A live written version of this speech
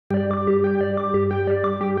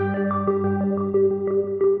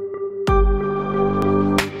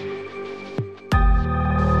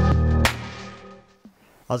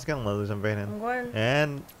How's it going, ladies and Brandon? I'm Gwen.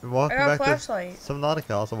 And I welcome got a back flashlight. to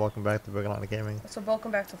Subnautica. Also, welcome back to Big Gaming. So welcome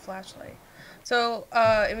back to Flashlight. So,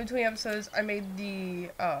 in between episodes, I made the,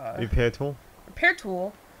 Repair tool? repair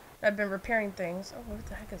tool. I've been repairing things. Oh, what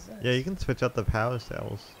the heck is this? Yeah, you can switch out the power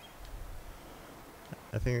cells.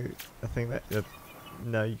 I think that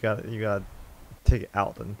no, you gotta take it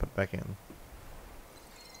out and put it back in.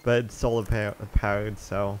 But it's solar powered,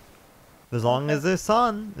 so as long as there's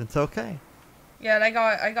sun, it's okay. Yeah, and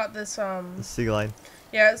I got this, The sea glide.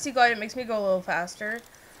 yeah, Sea Glide, it makes me go a little faster.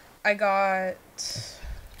 I got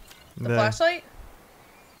the flashlight,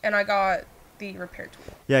 and I got the repair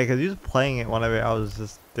tool. Yeah, because you was playing it whenever I was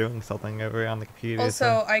just doing something over on the computer.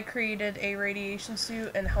 Also, I created a radiation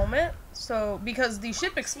suit and helmet, so, because the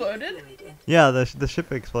ship exploded. Yeah, the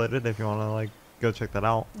ship exploded, if you want to, like, go check that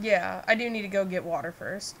out. Yeah, I do need to go get water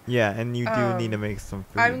first. Yeah, and you do need to make some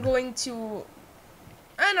food. I'm going to...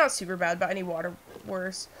 not super bad, but I need water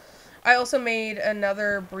worse. I also made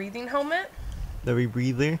another breathing helmet. The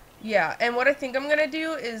rebreather? Yeah, and what I think I'm going to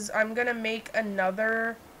do is I'm going to make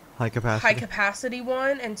another high capacity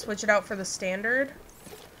one and switch it out for the standard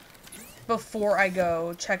before I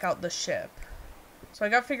go check out the ship. So I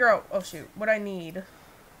got to figure out, oh shoot, what I need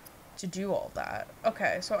to do all that.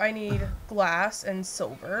 Okay, so I need glass and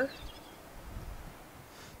silver.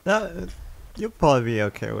 You'll probably be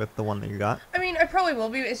okay with the one that you got. I mean, I probably will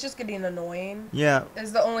be. It's just getting annoying. Yeah.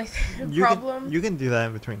 Is the only problem. You can do that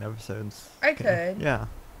in between episodes. I could. Yeah.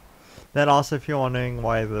 Then also, if you're wondering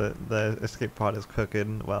why the escape pod is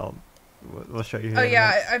crooked, well, we'll show you here. Oh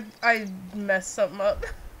yeah, I messed something up.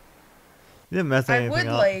 You didn't mess anything up. I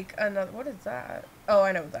would like another. What is that? Oh,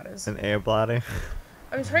 I know what that is. An air bladder.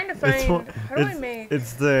 I'm trying to find. How do I make?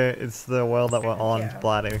 It's the well that we're on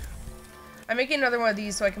bladder. I'm making another one of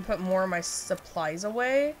these so I can put more of my supplies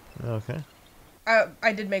away. Okay.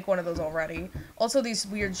 I did make one of those already. Also, these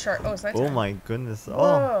weird shark. Oh, it's nighttime. Oh my goodness. Whoa.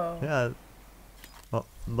 Oh yeah. Well,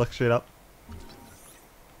 look straight up.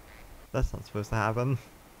 That's not supposed to happen.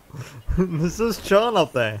 This is chilling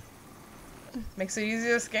up there. Makes it easy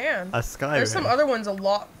to scan. A sky. There's some other ones a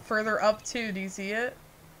lot further up too. Do you see it?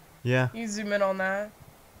 Yeah. You zoom in on that.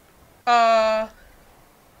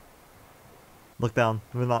 Look down.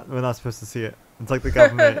 We're not supposed to see it. It's like the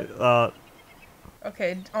government.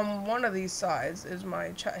 Okay, on one of these sides is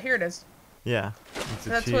my here it is. Yeah.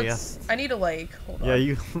 That's what's. I need to like. Hold on. Yeah,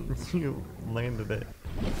 you landed it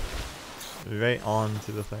right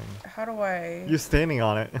onto the thing. How do I? You're standing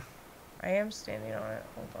on it. I am standing on it.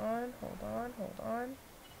 Hold on, hold on.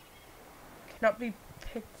 Cannot be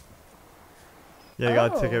picked. Yeah, you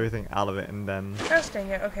gotta take everything out of it and then. Gosh dang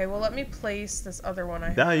it. Okay, well let me place this other one I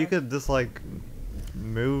have. Yeah, you could just like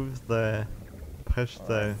push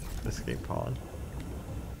the escape pod.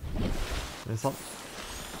 It's not.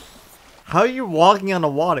 How are you walking on the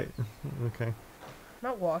water? Okay. I'm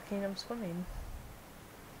not walking, I'm swimming.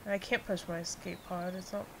 And I can't push my escape pod,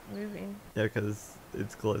 it's not moving. Yeah, because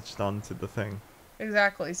it's glitched onto the thing.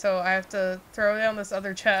 Exactly, so I have to throw down this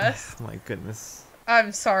other chest. Oh my goodness.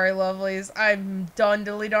 I'm sorry, lovelies. I'm done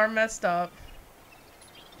dilly darn messed up.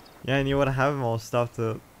 Yeah, and you would have more stuff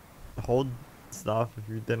to hold stuff if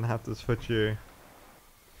you didn't have to switch your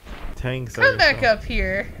tanks. Come back up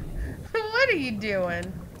here. What are you doing?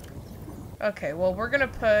 Okay, well we're gonna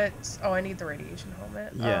put. Oh, I need the radiation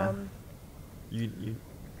helmet. Yeah. You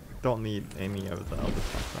don't need any of the other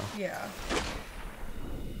stuff though. Yeah.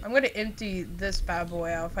 I'm gonna empty this bad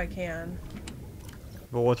boy out if I can.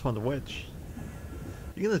 But which one's which?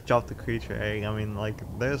 You can just drop the creature egg. I mean, like,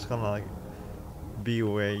 they're just gonna, like, be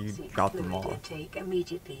where you drop them off.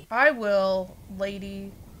 I will,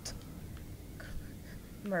 lady.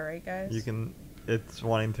 Am I right, guys? You can. It's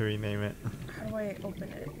wanting to rename it. How do I open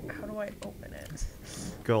it? How do I open it?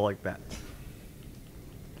 Go like that.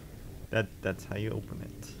 That's how you open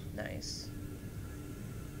it. Nice.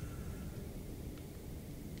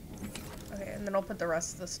 Okay, and then I'll put the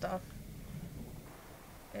rest of the stuff.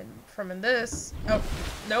 And from in this. Oh,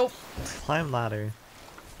 nope. Climb ladder.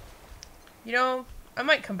 You know, I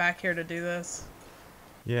might come back here to do this.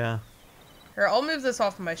 Yeah. Here, I'll move this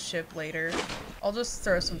off of my ship later. I'll just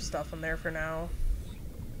throw some stuff in there for now.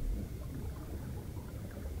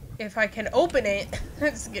 If I can open it,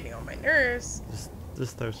 it's getting on my nerves.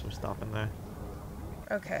 Just throw some stuff in there.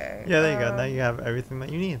 Okay. Yeah, there you go. Now you have everything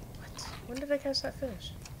that you need. What? When did I catch that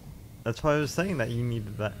fish? That's why I was saying that you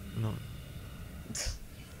needed that. No.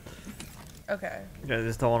 Okay. Yeah, I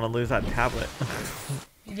just don't want to lose that tablet.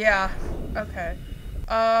 Yeah. Okay.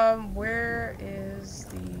 Where is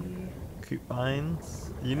the coupons?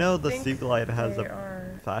 You know the sea glide has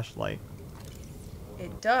a flashlight.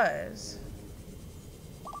 It does.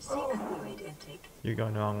 You're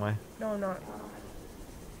going the wrong way. No, I'm not.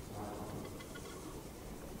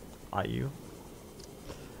 Are you?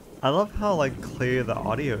 I love how like clear the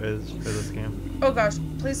audio is for this game. Oh gosh,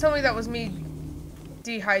 please tell me that was me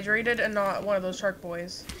dehydrated and not one of those shark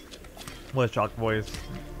boys. What shark boys?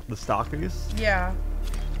 The stalkers? Yeah.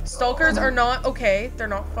 Stalkers are not okay. They're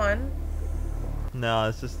not fun. No,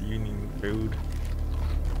 it's just you need food.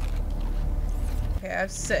 Okay, I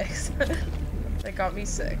have 6. That got me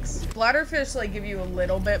 6. Bladderfish like give you a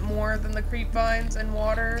little bit more than the creep vines and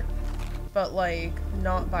water, but like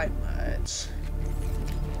not by much.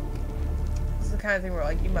 This is the kind of thing where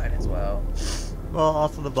like you might as well. Well,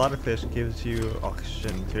 also the bladderfish gives you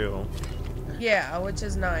oxygen too. Yeah, which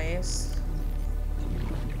is nice.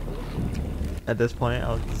 At this point,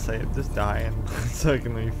 I would just say just die and so I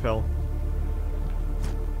can refill.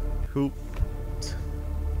 Hoop.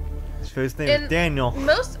 His first name is Daniel.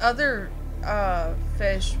 Most other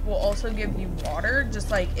fish will also give you water, just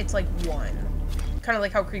like it's like 1. Kind of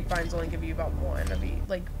like how creep vines only give you about 1 of each,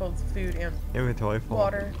 like both food and Inventory full.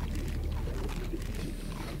 water.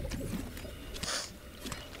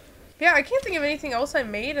 Yeah, I can't think of anything else I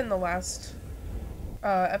made in the last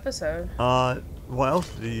episode. What else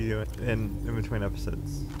do you do in between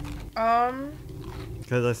episodes?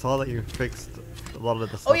 Because I saw that you fixed a lot of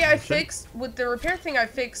the stuff. Oh yeah, I fixed, with the repair thing, I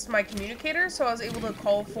fixed my communicator, so I was able to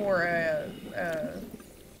call for a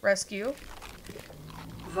rescue.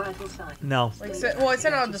 Vital sign. No. Like, well, it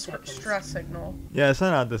sent out a distress signal. Yeah, it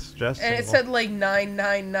sent out a distress And it signal. said like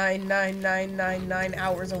 9999999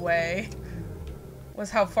 hours away was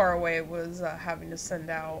how far away it was having to send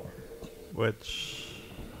out. Which...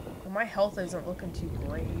 Well, my health isn't looking too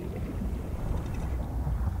great.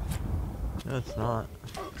 No, it's not.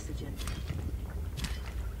 Oxygen.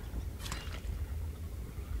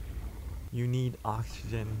 You need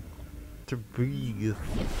oxygen to breathe.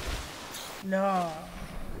 No.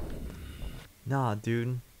 Nah,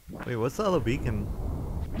 dude. Wait, what's the other beacon?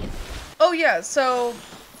 Oh yeah, so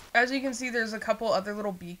as you can see, there's a couple other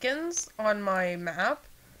little beacons on my map.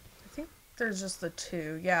 I think there's just the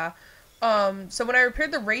 2, yeah. So when I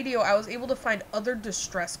repaired the radio, I was able to find other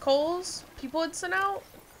distress calls people had sent out.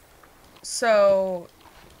 So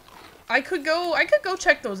I could go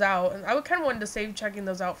check those out, and I would kind of wanted to save checking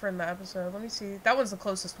those out for in the episode. Let me see. That one's the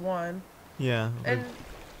closest one. Yeah. And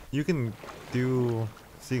you can do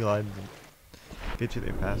sea glide and get you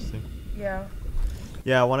there faster. yeah.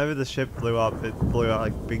 Yeah, whenever the ship blew up, it blew out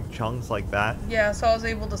like big chunks like that. Yeah, so I was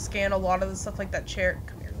able to scan a lot of the stuff like that chair.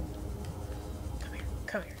 Come here. Come here.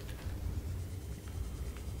 Come here.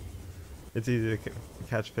 It's easy to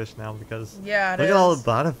catch fish now because Yeah, look at all the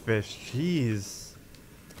bladderfish. Jeez.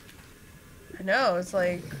 I know, it's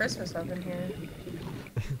like Christmas up in here.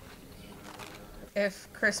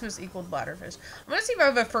 If Christmas equaled bladderfish. I'm gonna see if I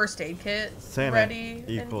have a first aid kit Santa ready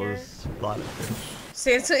equals bladderfish.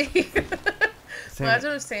 Santa. Santa.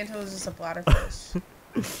 Imagine if Santa was just a bladderfish.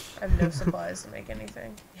 I have no supplies to make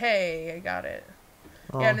anything. Hey, I got it.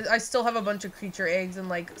 Oh. Yeah, and I still have a bunch of creature eggs and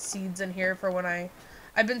like seeds in here for when I've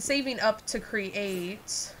been saving up to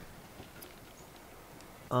create.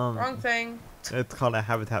 Wrong thing. It's called a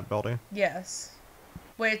habitat builder. Yes.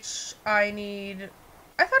 Which I need.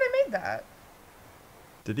 I thought I made that.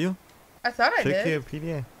 Did you? I thought I Check did. your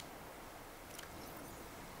PDA.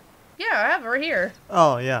 Yeah, I have it right here.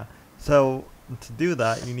 Oh yeah. So to do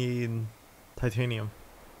that, you need titanium.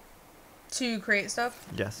 To create stuff?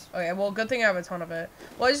 Yes. Okay, well, good thing I have a ton of it.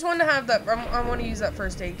 Well, I just wanted to have that. I want to use that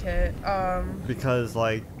first aid kit. Because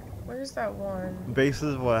like Where's that one?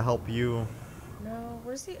 bases will help you. No,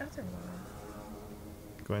 where's the other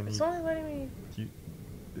one? Gwen, It's only letting me.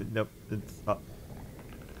 nope. It's up.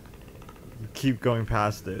 You keep going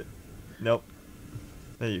past it. Nope.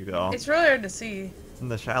 There you go. It's really hard to see. It's in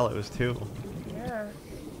the shallows too. Yeah.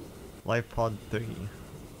 Life pod 3.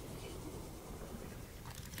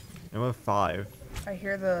 And we're 5. I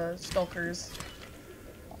hear the stalkers.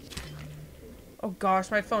 Oh gosh,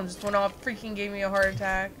 my phone just went off. Freaking gave me a heart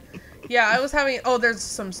attack. Yeah, I was having. Oh, there's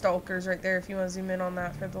some stalkers right there. If you want to zoom in on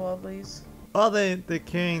that for the lovelies. Oh, they're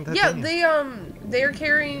carrying Yeah, titanium. they're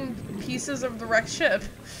carrying pieces of the wrecked ship.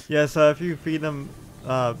 Yeah, so if you feed them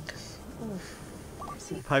Oof.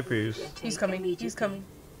 pipers, He's coming. He's coming.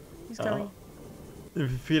 He's coming.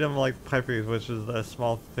 if you feed them like pipers, which is a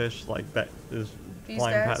small fish like that is These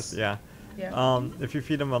flying guys? past, yeah. Yeah. If you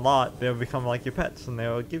feed them a lot, they'll become like your pets, and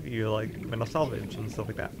they'll give you like metal salvage and stuff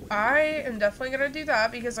like that. I am definitely gonna do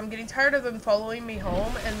that because I'm getting tired of them following me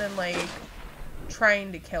home and then like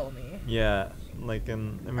trying to kill me. Yeah, like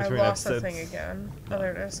in I between lost the episodes. thing again. No. Oh,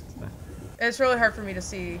 there it is. It's really hard for me to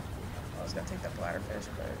see. I was gonna take that bladderfish,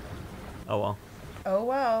 but Oh well. Oh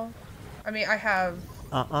well. I mean, I have.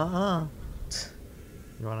 You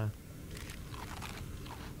wanna?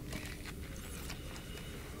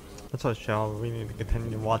 That's what show we need to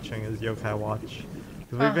continue watching is Yokai Watch.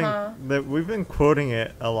 'Cause we've been quoting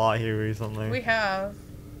it a lot here recently. We have.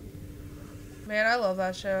 Man, I love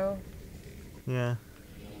that show. Yeah.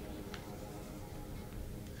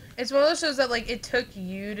 It's one of those shows that, like, it took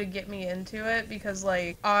you to get me into it because,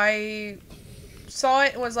 like, I saw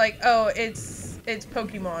it and was like, oh, it's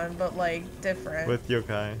Pokemon, but, like, different. With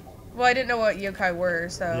yokai. Well, I didn't know what yokai were,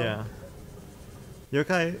 so. Yeah.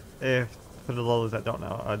 Yokai, if for the lollies that don't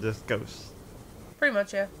know, are just ghosts. Pretty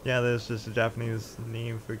much, yeah. Yeah, there's just a Japanese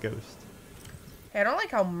name for ghost. Hey, I don't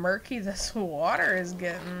like how murky this water is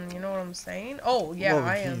getting. You know what I'm saying? Oh, yeah, Whoa,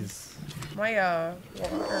 I am. jeez. My,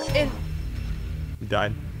 water. And You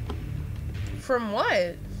died. from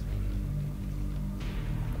what?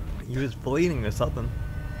 He was bleeding or something.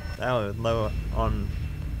 That was low on.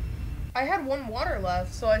 I had 1 water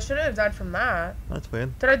left, so I shouldn't have died from that. That's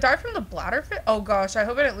weird. Did I die from the bladder fit? Oh gosh, I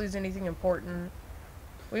hope I didn't lose anything important.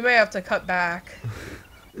 We may have to cut back.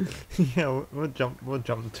 Yeah, we'll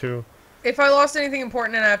jump to. If I lost anything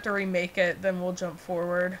important and I have to remake it, then we'll jump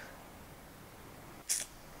forward.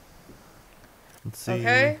 Let's see.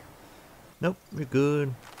 Okay? Nope, we're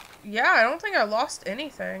good. Yeah, I don't think I lost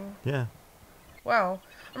anything. Yeah. Wow.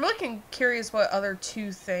 I'm really curious what other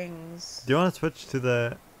 2 things. Do you want to switch to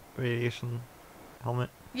the radiation helmet?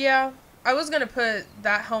 Yeah, I was gonna put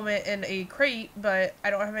that helmet in a crate, but I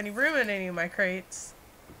don't have any room in any of my crates.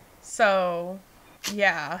 So,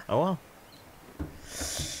 yeah. Oh well.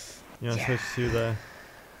 You want to switch to the.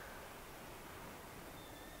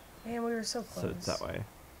 Man, we were so close. So it's that way.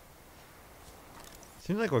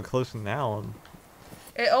 Seems like we're close now.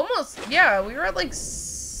 It almost, yeah, we were at like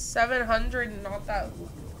 700 not that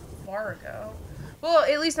far ago. Well,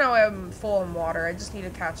 at least now I'm full on water. I just need to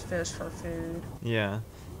catch fish for food. Yeah.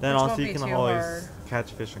 Then Which also won't you be can too always hard.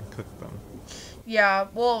 catch fish and cook them. Yeah,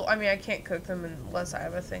 well, I mean, I can't cook them unless I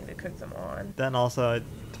have a thing to cook them on. Then also I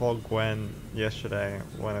told Gwen yesterday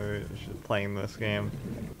when I was playing this game,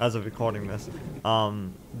 as of recording this,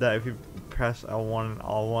 that if you press L1 and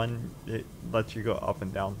R1, it lets you go up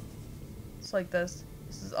and down. It's like this.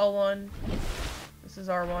 This is L1. This is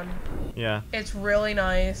R1. Yeah. It's really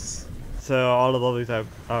nice. So all the lobbies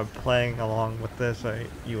are playing along with this, so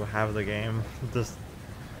you have the game. Just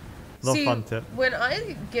no See, fun tip. when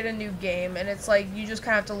I get a new game and it's like you just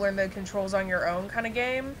kind of have to learn the controls on your own kind of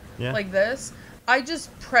game, Yeah. like this, I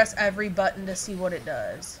just press every button to see what it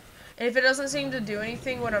does. And if it doesn't seem to do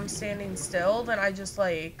anything when I'm standing still, then I just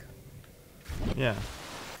like... Yeah.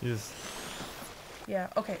 You just Yeah,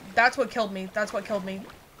 okay, that's what killed me. That's what killed me.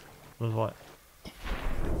 was what?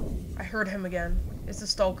 I heard him again. It's a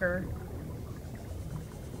stalker.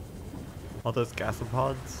 All those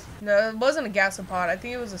gasopods? No, it wasn't a gasopod. I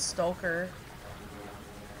think it was a stalker.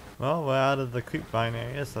 Well, we're out of the creep vine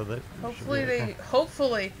area, so that Hopefully should be okay.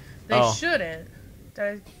 hopefully they Oh. shouldn't. Did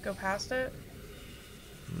I go past it?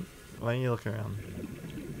 Why don't you look around?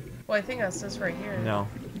 Well, I think that's this right here. No.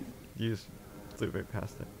 You just flew right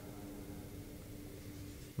past it.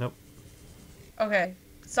 Nope. Okay,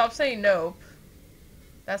 stop saying nope.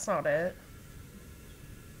 That's not it.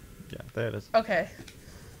 Yeah, there it is. Okay.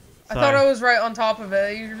 I Sorry. thought I was right on top of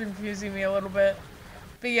it. You're confusing me a little bit.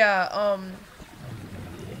 But yeah,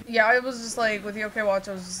 yeah, I was just like, with Yokai Watch,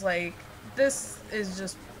 I was just like, this is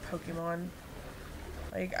just Pokemon.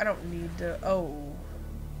 Like, I don't need to, oh.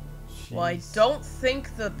 Well, I Jeez. don't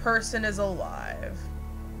think the person is alive.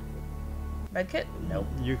 Medkit? Nope.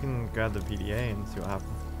 You can grab the PDA and see what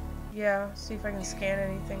happens. Yeah, see if I can scan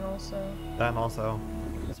anything also. That and also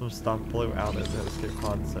some stuff blew out of the escape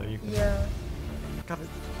pod, so you can Yeah. got a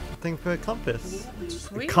thing for a compass. The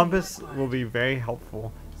Sweet. compass will be very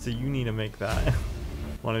helpful, so you need to make that.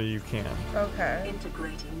 One of you can. Okay.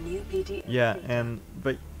 Integrating new PDA. Yeah,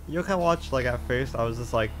 but Yokai Watch, like at first I was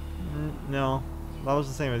just like, no. That was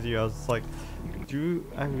the same as you. I was just like, do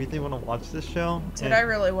I really want to watch this show? Did And I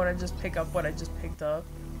really want to just pick up what I just picked up?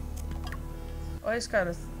 Oh, I just got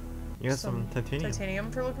You got some titanium.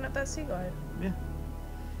 titanium for looking at that sea glide. Yeah.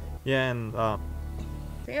 Yeah, and I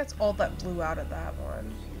think that's all that blew out of that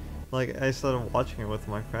one. like I started watching it with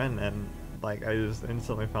my friend, and like I just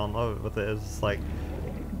instantly fell in love with it. It's just like,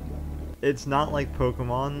 it's not like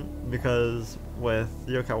Pokemon, because with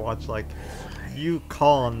Yokai Watch, like you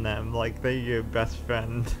call on them, like they're your best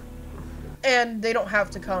friend. And they don't have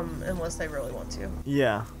to come unless they really want to.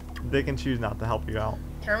 Yeah, they can choose not to help you out.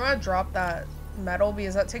 Here, I'm gonna drop that metal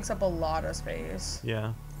because that takes up a lot of space.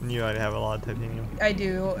 Yeah, and you already have a lot of titanium. I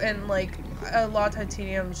do, and like a lot of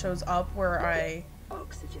titanium shows up where I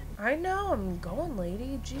Oxygen. I know, I'm going,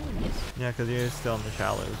 lady. Jeez. Yeah, because you're still in the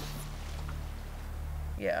shallows.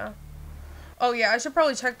 Yeah. Oh, yeah, I should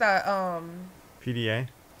probably check that, PDA.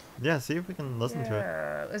 Yeah, see if we can listen to it.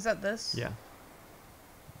 yeah. Is that this? Yeah.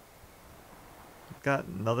 Got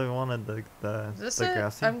another one at Is this the it?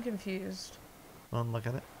 grassy. I'm confused. Well, look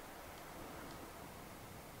at it.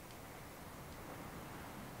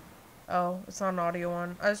 Oh, it's not an audio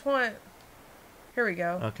one. I just want... Here we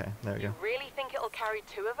go. Okay, there we go. You really think it'll carry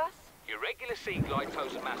two of us? Your regular sea glide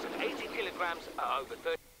tows a mass of 80 kilograms at over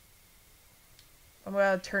 30. I'm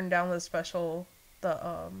gonna turn down the special...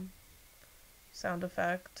 The, sound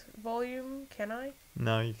effect volume. Can I?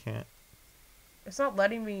 No, you can't. It's not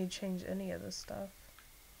letting me change any of this stuff.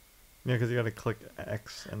 Yeah, because you gotta click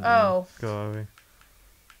X and then Oh. go over.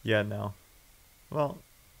 Yeah, no. Well,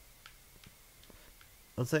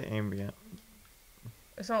 let's say ambient.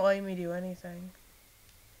 It's not letting me do anything.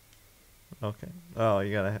 Okay. Oh,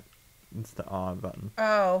 you gotta hit. It's the on button.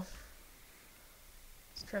 Oh.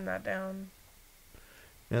 Let's turn that down.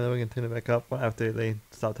 Yeah, then we can turn it back up after they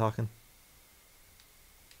stop talking.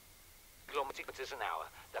 Kilometers an hour.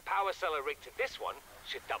 The power cellar rig to this one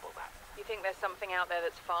should double that. You think there's something out there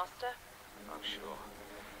that's faster? I'm sure.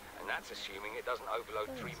 And that's assuming it doesn't overload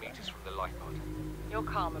 3 meters from the life pod. You're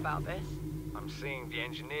calm about this. I'm seeing the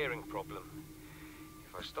engineering problem.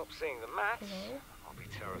 If I stop seeing the maths, Hello? I'll be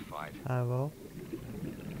terrified. Hi, well.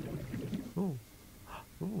 Ooh.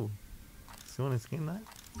 Ooh. So you wanna scan that?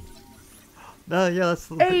 No, yeah, that's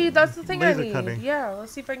the Hey, that's the thing I laser need. cutting. Yeah,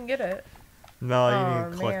 let's see if I can get it. No, you Aw,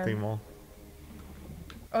 need to collect man. 3 more.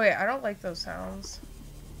 Oh, wait, I don't like those sounds.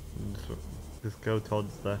 Just go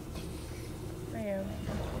towards the. I am.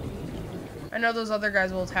 I know those other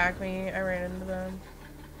guys will attack me. I ran into them.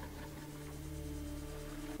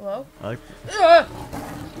 Hello? I like. Ah!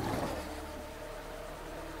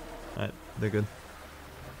 Alright, they're good.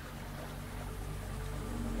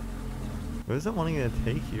 Where's it wanting to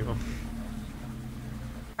take you?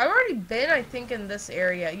 I've already been, I think, in this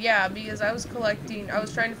area. Yeah, because I was collecting... I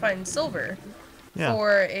was trying to find silver. Yeah.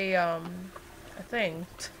 For a thing.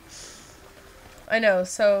 I know,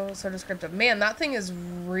 so descriptive. Man, that thing is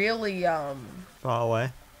really, Far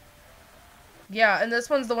away. yeah, and this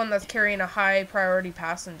one's the one that's carrying a high priority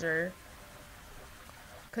passenger.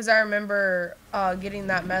 Because I remember getting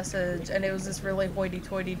that message, and it was this really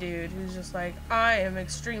hoity-toity dude who's just like, I am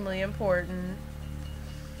extremely important.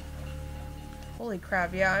 Holy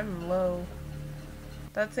crap, yeah, I'm low.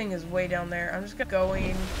 That thing is way down there. I'm just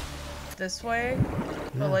going this way,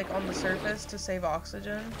 but like on the surface to save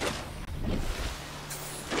oxygen.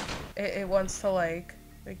 It wants to like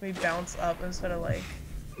make me bounce up instead of like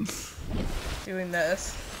doing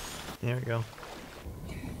this. Here we go.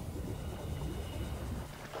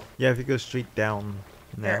 Yeah, if you go straight down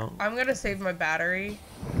Here, now. I'm gonna save my battery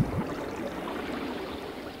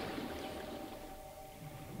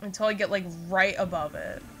until I get like right above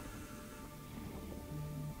it.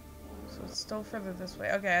 So it's still further this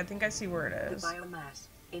way. Okay, I think I see where it The is. biomass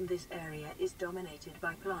in this area is dominated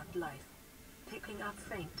by plant life, picking up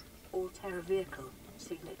faint or terra vehicle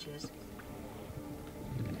signatures.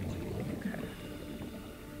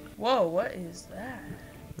 Whoa, what is that?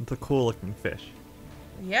 It's a cool looking fish.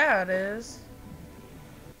 Yeah, it is.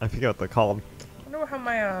 I forget what they're called. I wonder how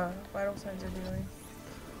my vital signs are doing.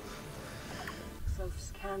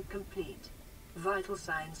 Self-scan complete. Vital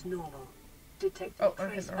signs normal. Detecting Oh,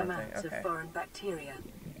 I'm trace hitting the wrong thing, amounts okay. of foreign bacteria.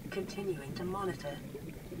 Continuing to monitor.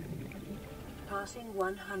 Passing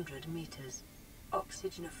 100 meters.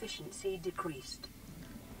 Oxygen efficiency decreased.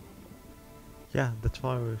 Yeah, that's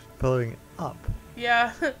why we're following it up.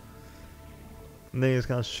 Yeah. And then you're just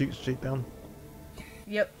gonna shoot straight down.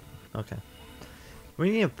 Yep. Okay. We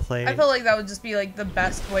need to play. I feel like that would just be like the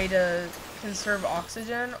best way to conserve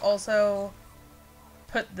oxygen. Also,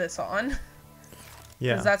 put this on.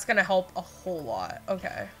 Yeah. Because that's gonna help a whole lot.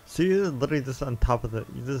 Okay. So you're literally just on top of the.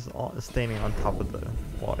 You're just standing on top of the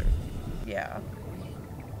water. Yeah.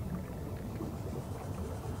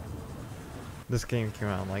 This game came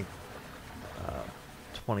out in like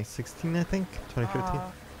 2016, I think. 2015.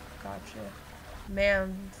 Ah, gotcha.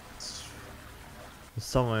 Man.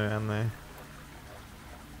 Somewhere around there.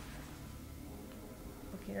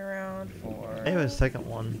 Looking around for. Maybe the second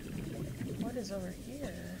one. What is over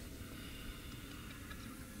here?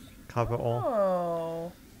 Copper ore.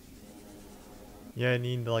 Oh. Yeah, I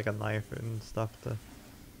need like a knife and stuff to.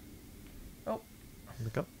 Oh.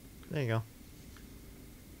 Look up. There you go.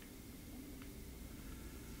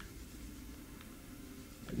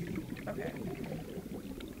 Okay.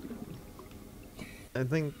 I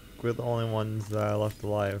think we're the only ones that are left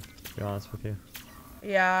alive, to be honest with you.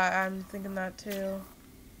 Yeah, I'm thinking that too.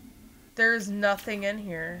 There's nothing in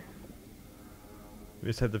here. We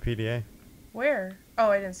just had the PDA. Where? Oh,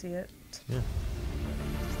 I didn't see it. Yeah.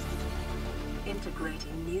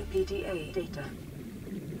 Integrating new PDA data.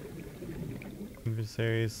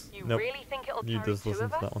 Series. You Nope. really think it'll You carry just two listen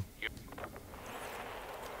of to us? that one.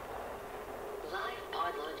 Live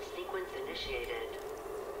pod launch sequence initiated.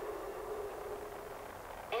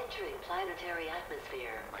 Entering planetary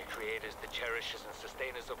atmosphere. My creators, the cherishers and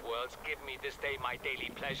sustainers of worlds, give me this day my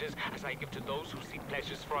daily pleasures as I give to those who seek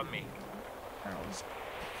pleasures from me. I'll just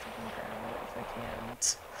fucking grab it if I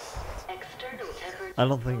can't. External temperature I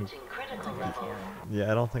don't think- approaching critical levels.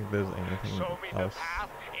 Yeah, I don't think there's anything Show me the else. path.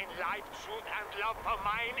 In life, truth, and love for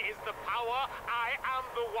mine is the power. I am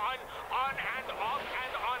the one. On and off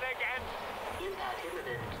and on again. Impact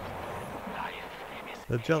imminent. Life is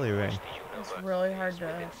The jelly ring. It's really hard to.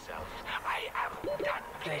 itself. I am done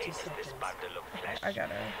 30 playing with this seconds. bundle of flesh. I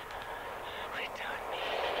gotta. Return me.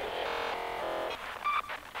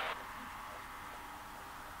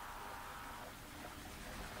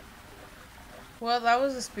 Well, that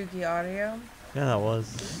was a spooky audio. Yeah, that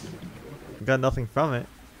was. Got nothing from it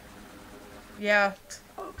Yeah.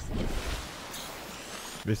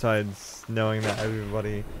 besides knowing that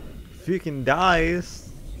everybody freaking dies.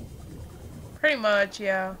 Pretty much,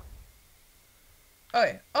 yeah.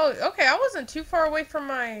 Okay. Oh, okay. I wasn't too far away from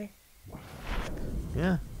my.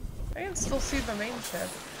 Yeah. I can still see the main ship.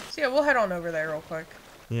 So yeah, we'll head on over there real quick.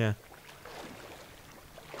 Yeah.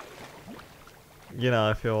 You know,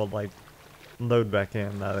 if you'll like load back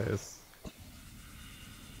in, that is.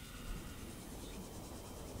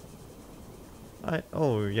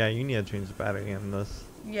 Oh yeah, you need to change the battery in this.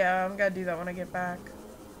 Yeah, I'm gonna do that when I get back.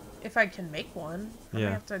 If I can make one. I may Yeah.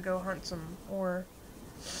 have to go hunt some ore.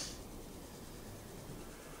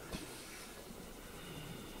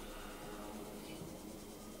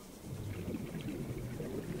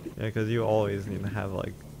 Yeah, because you always need to have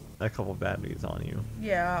like a couple batteries on you.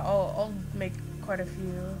 Yeah, I'll make quite a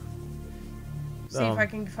few. See if I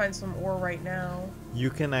can find some ore right now. You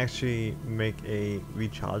can actually make a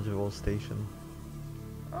rechargeable station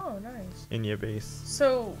Oh, nice. in your base.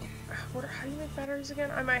 So, how do you make batteries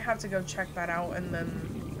again? I might have to go check that out and then,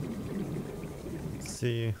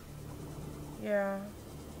 See, yeah.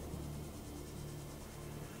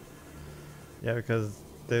 yeah, because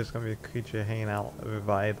there's gonna be a creature hanging out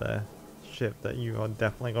by the ship that you are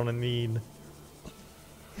definitely gonna need.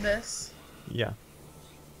 This? Yeah,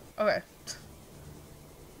 Okay.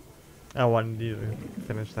 I wanted you to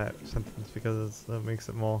finish that sentence because it makes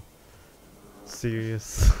it more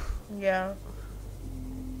serious. Yeah.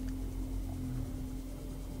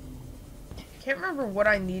 Can't remember what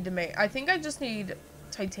I need to make. I think I just need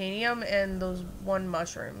titanium and those 1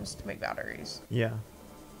 mushrooms to make batteries. Yeah.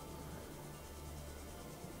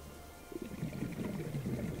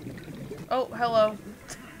 Oh, hello.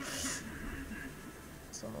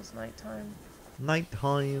 It's almost nighttime.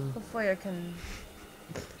 Nighttime. Hopefully I can...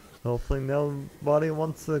 Hopefully nobody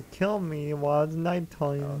wants to kill me while it's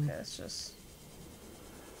nighttime. Okay, it's just...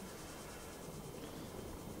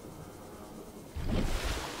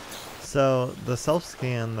 So the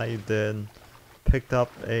self-scan that you did picked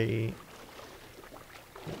up the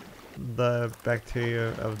bacteria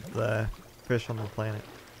of the fish on the planet.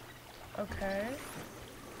 Okay.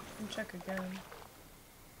 Let me check again.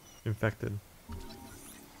 Infected.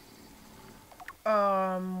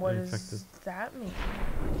 What Infected. does that mean?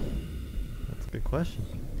 That's a good question.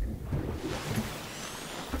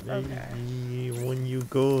 Okay. Maybe when you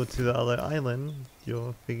go to the other island,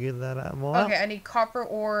 you'll figure that out more. Okay, I need copper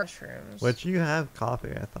ore mushrooms. Which you have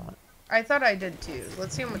copper, I thought. I thought I did too.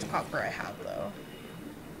 Let's see how much copper I have though.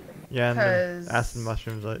 Yeah, and then 'Cause acid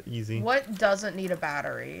mushrooms are easy. What doesn't need a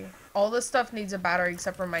battery? All this stuff needs a battery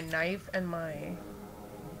except for my knife and my...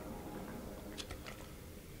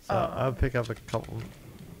 So I'll pick up a couple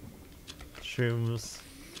shrooms.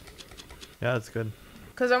 Yeah, that's good.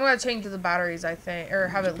 Because I'm going to change the batteries, I think. Or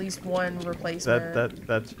have at least 1 replacement.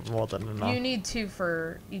 That's more than enough. You need 2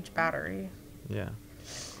 for each battery. Yeah.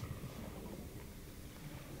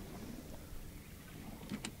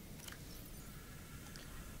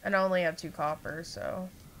 And I only have 2 copper, so...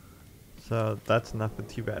 So that's enough for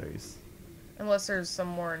 2 batteries. Unless there's some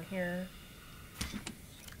more in here.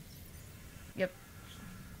 Yep.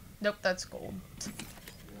 Nope, that's gold.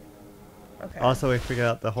 Okay. Also, we figured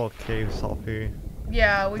out the whole cave sulfur.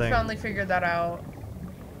 Yeah, we thing. finally figured that out.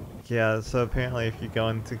 Yeah, so apparently if you go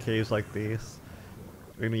into caves like these,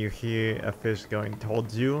 when you hear a fish going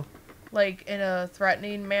towards you, Like, in a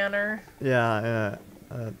threatening manner. yeah,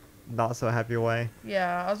 not so happy way.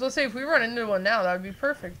 Yeah, I was gonna say if we run into one now, that would be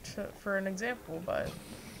perfect for an example. But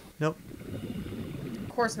Nope. of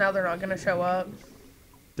course, now they're not gonna show up.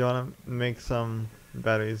 Do you want to make some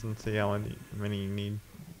batteries and see how many you need?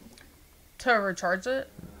 To recharge it?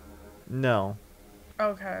 No.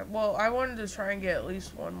 Okay, well, I wanted to try and get at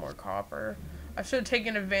least one more copper. I should have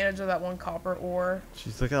taken advantage of that one copper ore.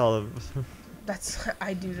 Jeez, look at all of. That's,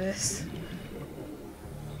 I do this.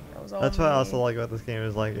 That was all That's what I me. also like about this game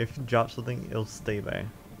is like if you drop something, it'll stay there.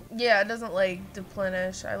 Yeah, it doesn't like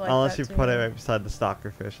deplenish. I like Unless that you put it too. right beside the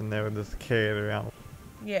stalker fish and they would just carry it around.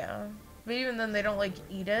 Yeah, but even then they don't like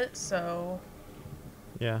eat it, so.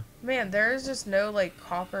 Yeah. Man, there is just no like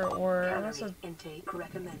copper ore. Calorie Unless it's... intake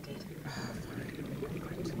recommended.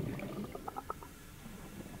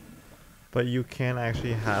 But you can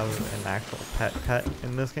actually have an actual pet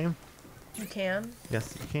in this game. You can.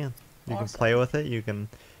 Yes, you can. You can Awesome. play with it. You can.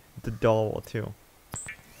 It's adorable too.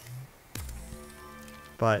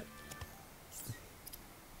 But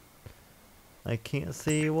I can't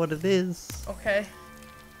see what it is. Okay.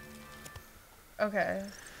 Okay.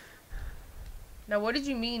 Now, what did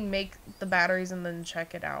you mean make the batteries and then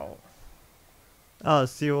check it out? Oh,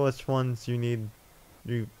 see which ones you need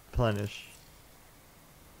replenish.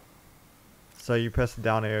 So you press the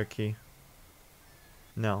down arrow key.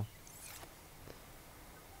 No.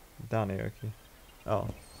 Down arrow key. Oh,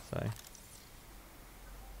 sorry.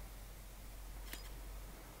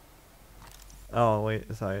 Oh,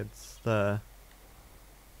 wait, sorry, it's the...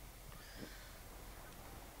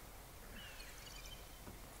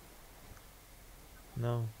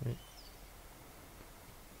 No, wait.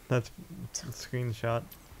 That's a screenshot.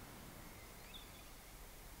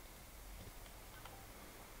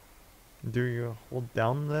 Do you hold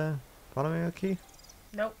down the bottom arrow key?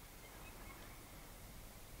 Nope.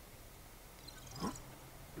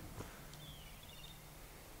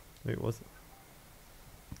 Wait, was it?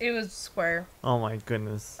 It was square. Oh my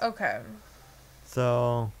goodness. Okay.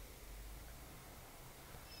 So...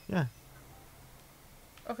 Yeah,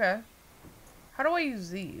 Okay. How do I use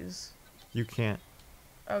these? you can't.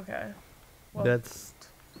 Okay. Well, That's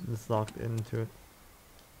locked into it.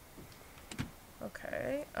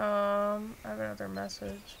 okay. I have another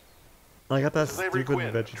message. I got that This is Avery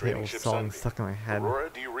stupid Quinn, training VeggieTales ship song Sunbeam. stuck in my head. Aurora,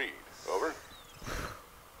 do you read? Over.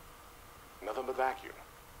 Nothing but vacuum.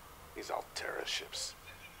 These Altera ships.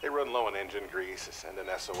 They run low on engine grease, send an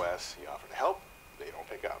SOS, you offer to help, they don't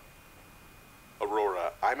pick up.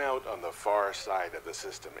 Aurora, I'm out on the far side of the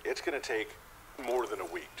system. It's gonna take more than a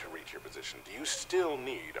week to reach your position. Do you still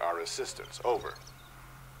need our assistance? Over.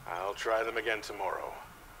 I'll try them again tomorrow.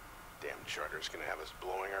 Damn charter's gonna have us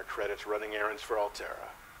blowing our credits running errands for Altera.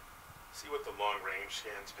 See what the long-range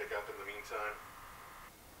scans pick up in the meantime.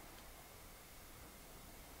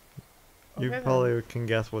 You Okay, then. probably can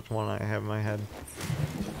guess which one I have in my head.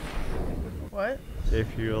 What? If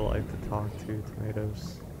you like to talk to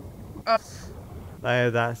tomatoes. Uh, I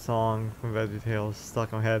had that song from VeggieTales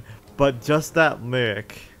stuck in my head. But just that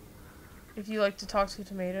lyric. if you like to talk to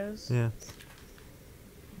tomatoes. Yeah.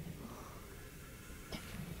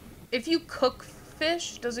 If you cook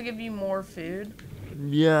fish, does it give you more food?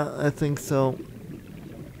 Yeah, I think so.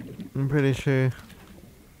 I'm pretty sure.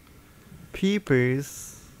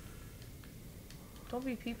 Peepers. Don't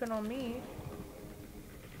be peeping on me.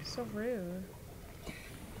 So rude.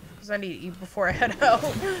 Because I need to eat before I head out.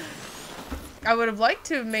 I would have liked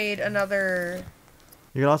to have made another...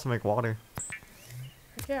 You can also make water.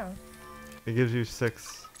 Heck yeah. It gives you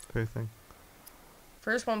 6 per thing.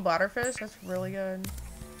 First one, bladderfish. That's really good.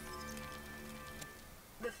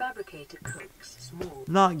 The fabricator cooks small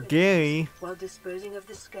Not organisms Gary. while disposing of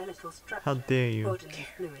the skeletal structure, How dare you. bodily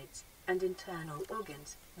fluids, and internal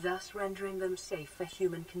organs, thus rendering them safe for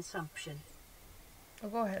human consumption. I'll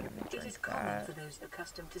go ahead and It is drink common that. for those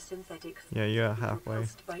accustomed to synthetic food Yeah, you're to be halfway.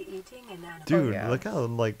 repulsed by eating inanimate. Dude, yeah. look how,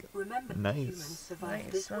 like, Remember, nice. humans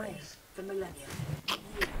survived this way Nice. for millennia.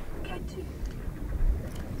 You can too.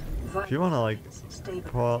 if you want to, like, Stabilizing.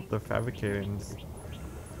 pull out the fabricator and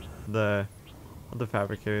not the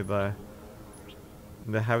fabricator,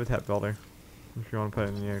 the habitat builder. If you want to put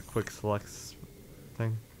it in your quick selects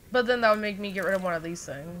thing. But then that would make me get rid of one of these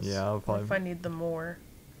things. Yeah, I'll What probably. if I need them more?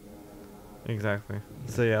 Exactly.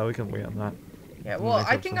 So yeah, we can wait on that. Yeah, In the well, next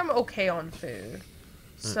I think episode. I'm okay on food.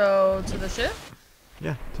 So, to the ship?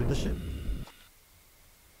 Yeah, to the ship.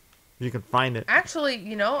 You can find it. Actually,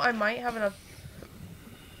 you know, I might have enough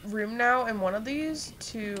room now in one of these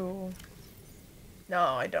to... No,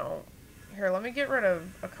 I don't. Here, let me get rid of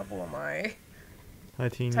a couple of my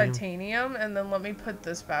Titanium. titanium, and then let me put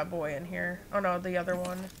this bad boy in here. Oh no, the other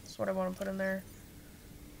one. That's what I want to put in there.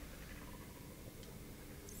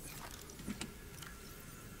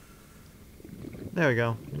 There we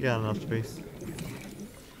go. You got enough space.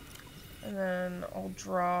 And then I'll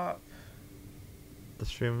drop. The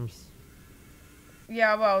streams.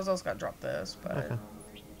 Yeah, well, I was also got to drop this, but. Okay.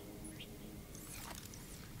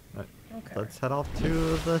 Alright. Okay. Let's head off to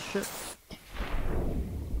the ship. Do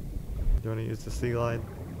you want to use the sea glide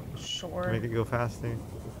to Sure. make it go faster?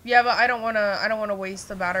 Yeah, but I don't wanna waste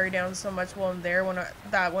the battery down so much while I'm there. When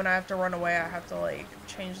I have to run away, I have to like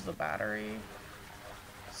change the battery.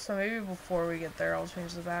 So maybe before we get there, I'll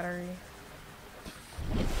change the battery.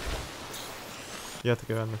 You have to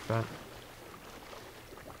go in the front.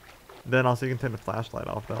 Then also you can turn the flashlight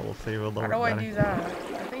off. That will save a little bit. How do I better. do that?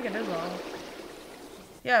 I think it is off.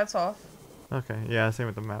 Yeah, it's off. Okay. Yeah, same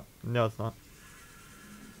with the map. No, it's not.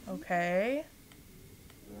 Okay.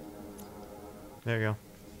 There you go.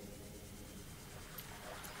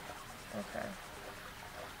 Okay.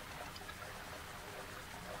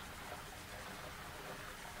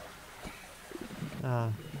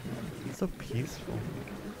 It's so peaceful.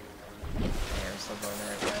 Yeah, I'm still going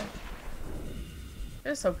the right way.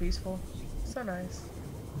 It's so peaceful. So nice.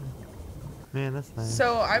 Man, that's nice.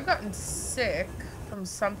 So I've gotten sick from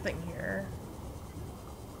something here.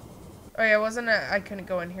 Oh yeah, I couldn't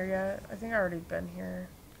go in here yet. I think I already been here.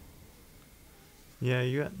 Yeah,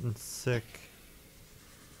 you gotten sick.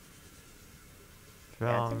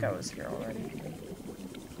 Yeah, I think I was here already.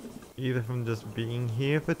 Either from just being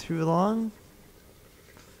here for too long,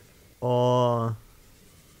 or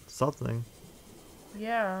something.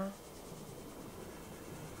 Yeah.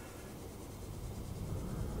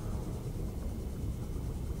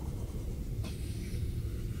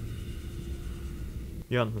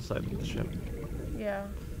 You're on the side of the ship. Yeah.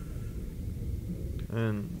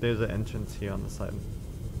 And there's an entrance here on the side.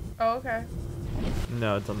 Oh, okay.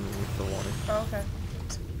 No, it's underneath the water. Oh, okay.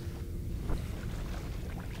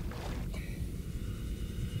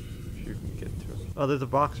 If you can get to it. Oh, there's a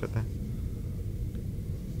box right there.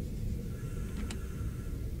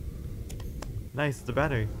 Nice, it's a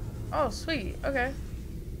battery. Oh, sweet. Okay.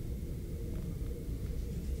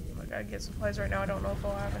 I gotta get supplies right now. I don't know if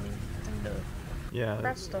I'll have anything to Yeah,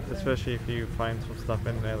 craft stuff in. especially if you find some stuff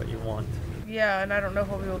in there that you want. Yeah, and I don't know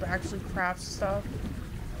if I'll be able to actually craft stuff.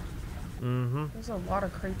 Mm-hmm. There's a lot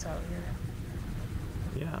of crates out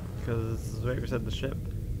here. Yeah, because this is right beside the ship.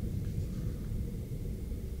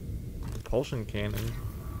 Propulsion cannon.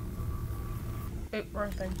 Oh,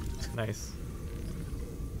 wrong thing. Nice.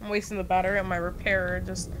 I'm wasting the battery on my repairer,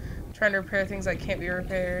 just trying to repair things that can't be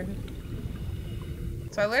repaired.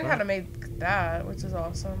 So I learned how to make that, which is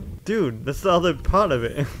awesome. Dude, that's the other part of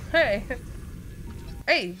it. Hey!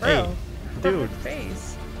 Hey, bro! Hey, dude. Perfect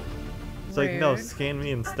face. It's like, no, Rude. scan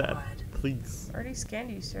me instead. Please. I already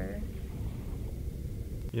scanned you, sir.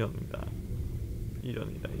 You don't need that. You don't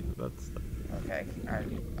need that either. That's Okay,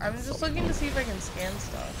 I'm just looking to see if I can scan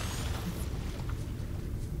stuff.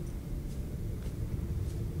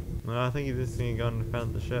 No, I think you just need to go in front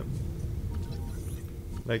of the ship.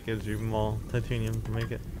 That gives you more titanium to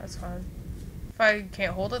make it. That's fine. If I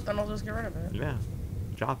can't hold it, then I'll just get rid of it. Yeah.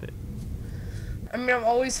 Drop it. I mean, I'm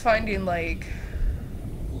always finding, like,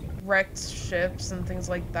 wrecked ships and things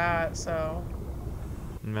like that, so...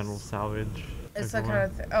 Metal salvage. It's that kind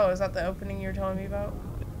of thing. Oh, is that the opening you were telling me about?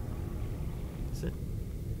 Is it?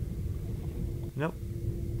 Nope.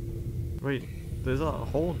 Wait, there's a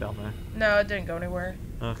hole down there. No, it didn't go anywhere.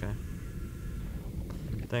 Okay.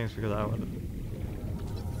 Thanks, because I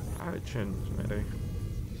would transmitter.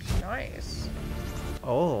 Nice.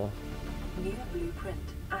 Oh, New blueprint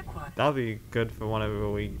acquired. that'd be good for whenever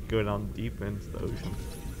we go down deep into the ocean.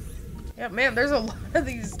 Yeah, man, there's a lot of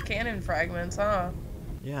these cannon fragments, huh?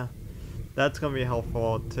 Yeah, that's gonna be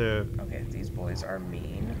helpful to Okay, these boys are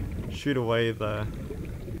mean. shoot away the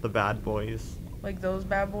bad boys. Like those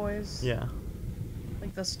bad boys? Yeah,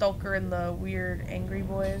 Like the Stalker and the weird angry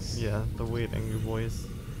boys? yeah, the weird angry boys.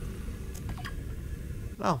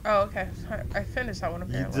 Oh, Oh, okay. I finished that one you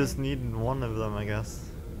apparently. just needed one of them, I guess.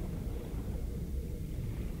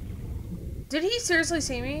 Did he seriously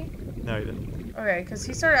see me? No, you didn't. Okay, because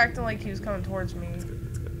he started acting like he was coming towards me. It's good.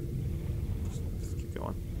 It's good. Just keep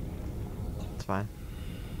going. It's fine.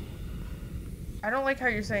 I don't like how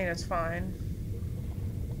you're saying it's fine.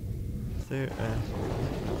 So,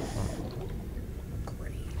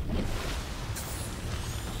 Great.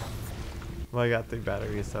 well, I got 3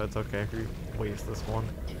 batteries, so it's okay if we waste this one.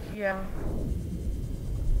 Yeah.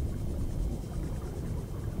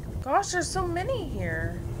 Gosh, there's so many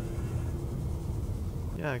here.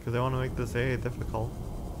 Yeah, because I want to make this area difficult.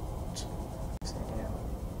 Yes, I do.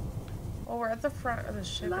 Oh, we're at the front of the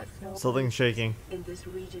ship. It feels. Something's shaking. In this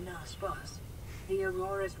region are sparse. The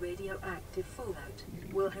Aurora's radioactive fallout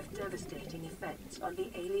will have devastating effects on the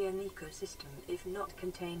alien ecosystem if not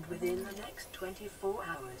contained within the next 24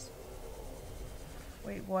 hours.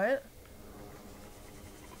 Wait, what?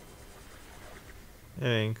 It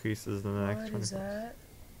increases in the next What 20. is that?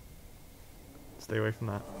 Stay away from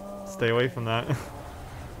that. Oh, Stay away okay. from that.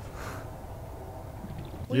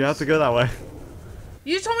 What You have to go that way.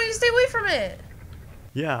 You told me to stay away from it!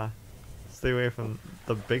 Yeah. Stay away from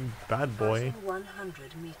the big bad boy. Passing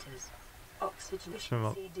 100 meters. Oxygen Swim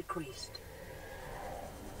up. efficiency decreased.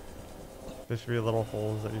 There should be little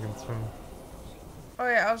holes that you can swim. Oh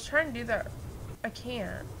yeah, I was trying to do that. I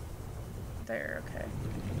can't. There, okay.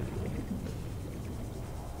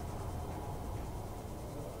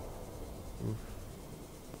 Oof.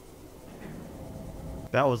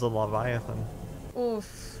 That was a Leviathan.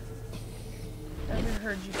 Oof. I never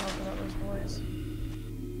heard you talk about those boys.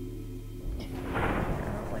 I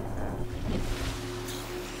don't like that.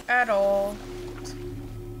 At all.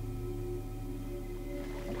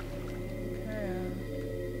 Okay.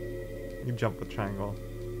 You jump with triangle.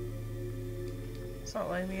 It's not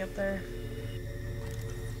letting me up there.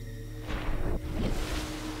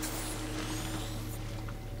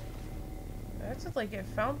 I acted like it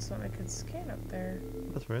found something I could scan up there.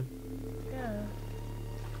 That's weird. Yeah.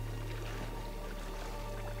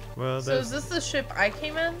 Well, So is this the ship I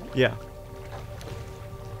came in? Yeah.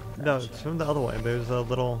 No, Gotcha. swim the other way. There's a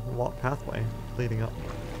little pathway leading up.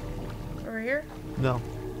 Over here? No.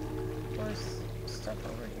 There's stuff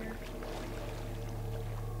over here.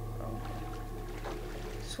 Oh.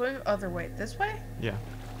 Swim other way. This way? Yeah.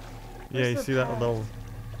 Where's Yeah, you the see that path? little...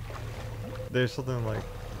 There's something like...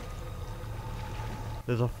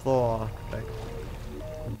 There's a floor that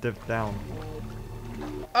dipped down.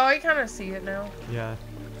 Oh, I kind of see it now. Yeah.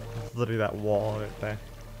 It's literally that wall right there.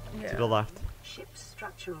 Yeah. To the left. Ship's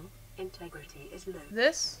structural integrity is low.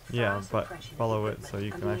 This? Yeah, Fire but suppression follow it equipment so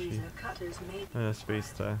you and can actually... laser cutters may be There's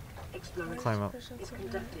space to Exploration climb up. is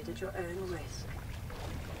conducted at your own risk.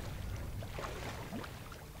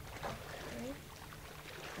 Okay.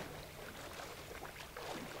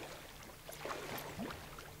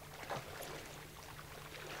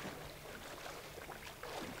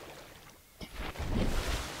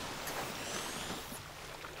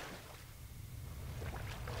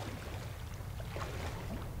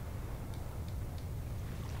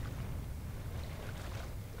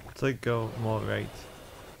 It's like go more right.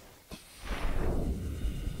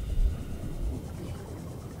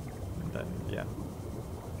 Then, yeah.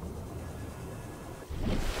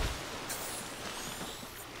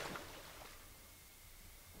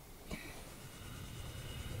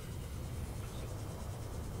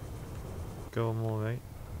 Go more right.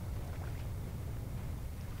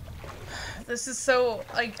 This is so,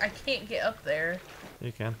 like, I can't get up there.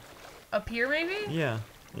 You can. Up here, maybe? Yeah.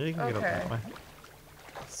 Yeah, you can get up that Okay. way.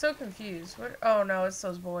 So confused. What? Oh no, it's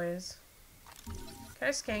those boys. Can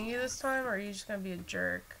I scan you this time, or are you just gonna be a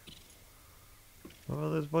jerk? What were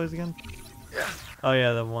those boys again? Oh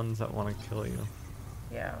yeah, the ones that want to kill you.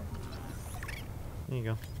 Yeah. There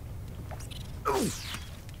you go.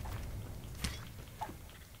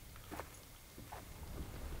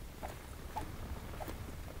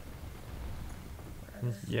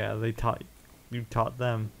 Yeah, they taught you taught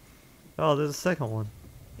them. Oh, there's a second one.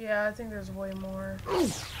 Yeah, I think there's way more.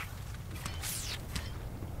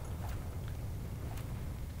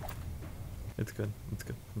 It's good. It's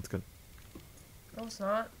good. It's good. No, it's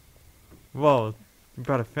not. Whoa, you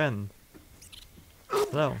brought a fin.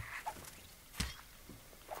 No.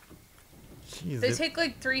 Jeez, They take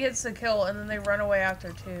like 3 hits to kill, and then they run away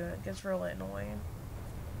after 2. It gets really annoying.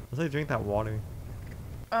 let's say drink that water.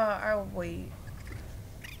 I'll wait.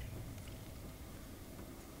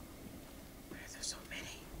 There's so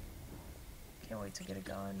many. Can't wait to get a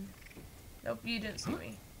gun. Nope, you didn't see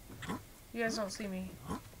me. You guys don't see me.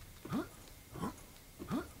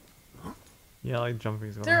 Yeah, like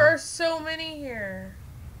jumping's going There are so many here.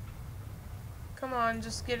 Come on,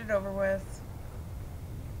 just get it over with.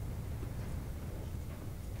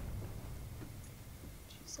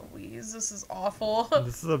 Jeez Louise, this is awful.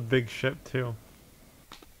 This is a big ship too.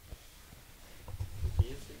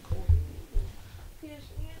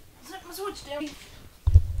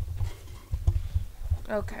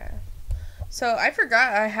 Okay. So I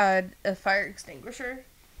forgot I had a fire extinguisher.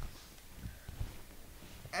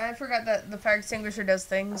 And I forgot that the fire extinguisher does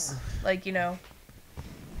things like, you know,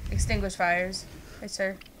 extinguish fires. Hey,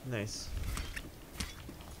 sir. Nice.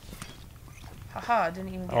 Haha,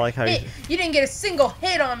 didn't even get I like how hit. You didn't get a single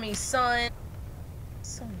hit on me, son.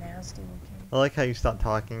 So nasty looking. I like how you stop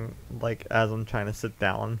talking like as I'm trying to sit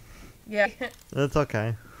down. Yeah. That's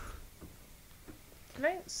okay. Can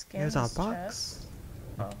I scan Here's this our box. chest?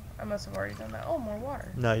 Oh, I must have already done that. Oh, more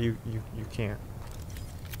water. No, you can't.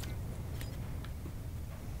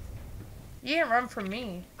 You didn't run from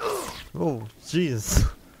me. Oh, jeez.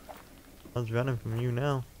 I was running from you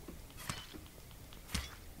now.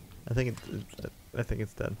 I think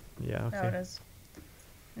it's dead. Yeah, okay. No, it is.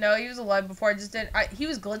 No, he was alive before. I just didn't. He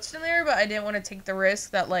was glitched in there, but I didn't want to take the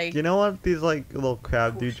risk that like. You know what these like little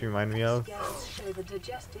crab dudes remind me of?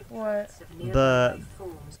 What? The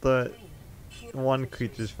one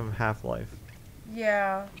creatures from Half-Life.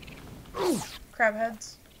 Yeah. Crab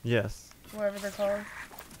heads. Yes. Whatever they're called.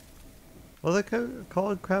 Was it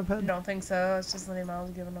called crab I head? don't think so. It's just the name I was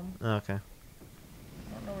giving them. Okay.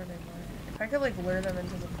 I don't know where they went. If I could like lure them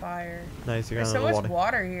into the fire. Nice. You're There's going so to the much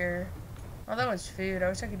water. water here. Not that much food. I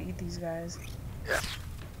wish I could eat these guys.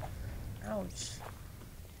 Ouch.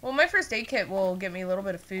 Well, my first aid kit will get me a little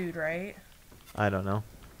bit of food, right? I don't know.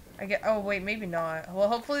 Oh wait, maybe not. Well,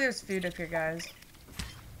 hopefully there's food up here, guys.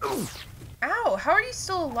 Ow! How are you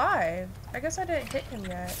still alive? I guess I didn't hit him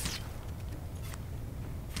yet.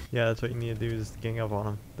 Yeah, that's what you need to do, is gang up on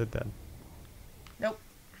them. They're dead. Nope.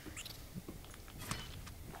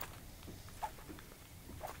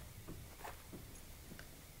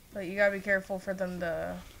 But you gotta be careful for them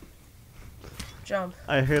to jump.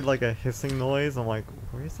 I heard like a hissing noise. I'm like,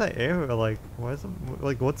 where's that air? Like, why is it,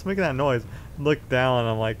 like, what's making that noise? Look down and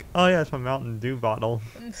I'm like, oh yeah, it's my Mountain Dew bottle.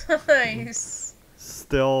 Nice.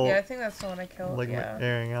 Still, Yeah, I think that's the one I killed. like, Yeah.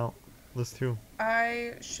 airing out. Those two.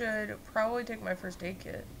 I should probably take my first aid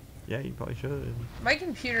kit. Yeah, you probably should. My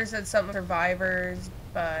computer said something survivors,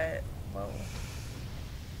 but whoa.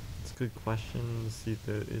 It's a good question to see if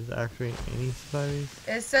there is actually any survivors.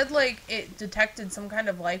 It said like it detected some kind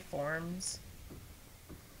of life forms.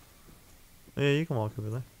 Yeah, you can walk over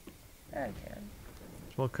there. Yeah, I can.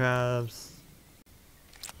 Small crabs.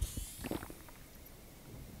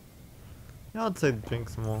 Yeah, I'd say drink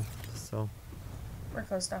some more. So, We're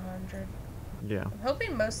close to 100. yeah. I'm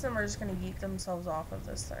hoping most of them are just gonna yeet themselves off of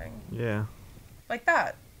this thing. Yeah. Like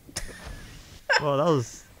that. Well, that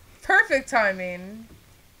was, Perfect timing.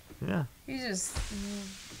 yeah. You just...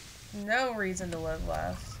 No reason to live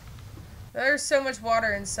left. There's so much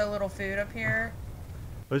water and so little food up here.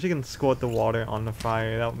 I wish you can squirt the water on the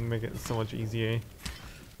fire. That would make it so much easier.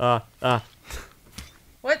 What?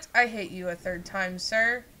 I hit you a third time,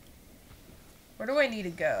 sir. Where do I need to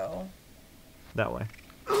go? That way.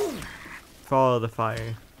 Follow the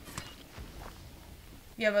fire.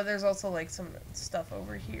 Yeah, but there's also like some stuff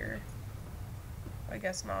over here. I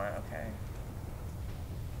guess not. Okay.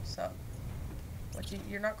 So,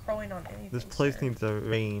 you're not crawling on anything. This place sir. needs a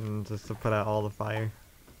rain just to put out all the fire.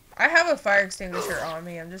 I have a fire extinguisher on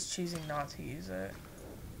me. I'm just choosing not to use it.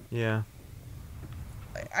 Yeah.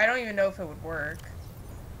 I don't even know if it would work.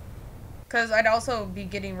 Because I'd also be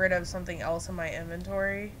getting rid of something else in my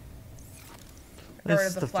inventory. Get rid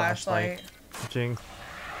of the flashlight. Jinx.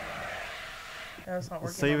 No, it's not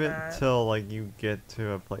working. Save on it that. till like you get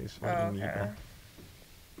to a place where Oh, you need okay. to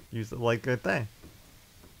use it, like right there.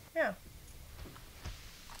 Yeah.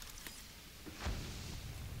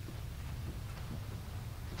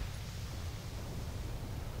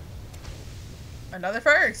 Another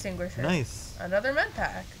fire extinguisher. Nice. Another med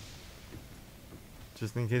pack.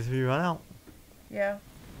 Just in case if you run out. Yeah.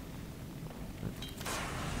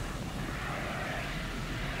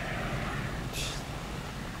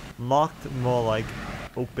 Locked, more like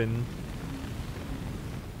open.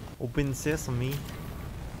 Open sesame.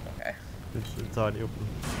 Okay. It's already open.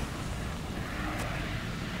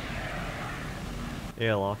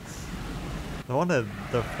 Airlocks. I wanted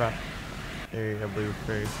the front area blue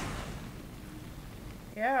first.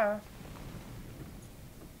 Yeah.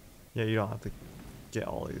 Yeah, you don't have to get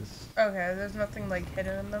all these. Okay, there's nothing like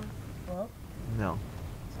hidden in them. Well, No.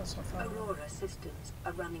 that's not fun. Aurora systems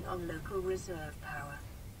are running on local reserve power.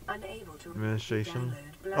 Unable to Administration.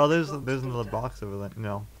 download black Oh, there's box another data. box over there.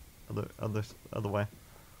 No, other way.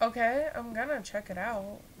 Okay, I'm gonna check it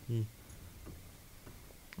out.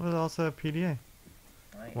 There's also a PDA.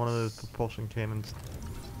 Nice. One of those propulsion cannons.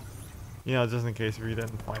 You know, just in case if you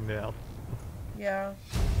didn't find it out. Yeah.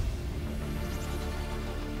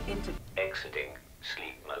 Exiting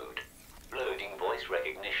sleep mode. Loading voice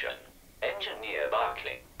recognition. Engineer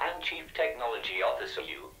Barclay and Chief Technology Officer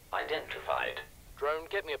you identified. Drone,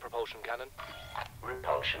 get me a propulsion cannon.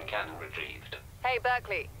 Repulsion cannon retrieved. Hey,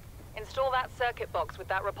 Berkeley. Install that circuit box with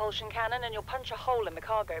that repulsion cannon and you'll punch a hole in the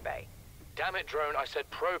cargo bay. Damn it, drone, I said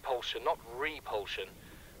propulsion, not repulsion.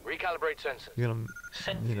 Recalibrate sensors. You're gonna need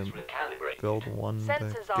Sensors to recalibrated. build one to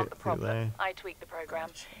Sensors aren't the get through there. problem. I tweak the program.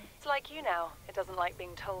 It's like you now. It doesn't like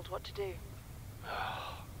being told what to do.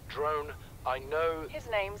 Drone, I know... His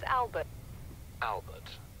name's Albert. Albert,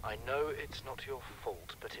 I know it's not your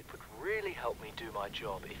fault, but it would really help me do my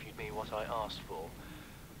job if you'd me what I asked for.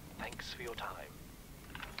 Thanks for your time.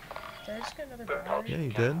 Did I just get another battery? Propulsion Yeah,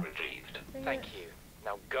 you cannon did. retrieved. Thank you.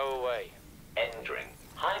 Now go away. Entering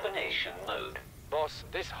hibernation mode. Boss,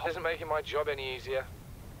 this isn't making my job any easier.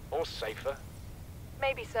 Or safer.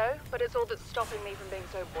 Maybe so, but it's all that's stopping me from being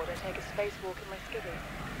so bored I take a spacewalk in my skivvy.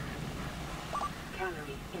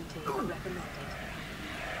 Calorie intake recommended.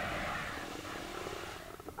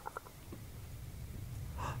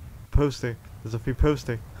 Poster. There's a free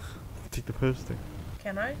poster. Take the poster.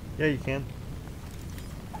 Can I? Yeah, you can.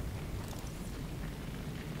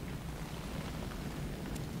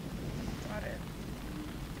 Got it.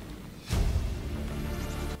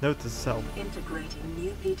 Note to self. Integrating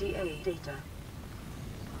new PDA data.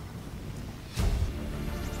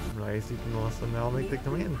 Nice, you can also now make the New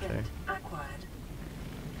command check. blueprint acquired.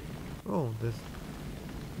 Oh, this.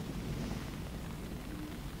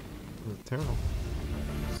 The terminal.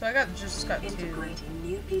 So I just got two. Integrating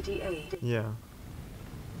new PDA data. Yeah.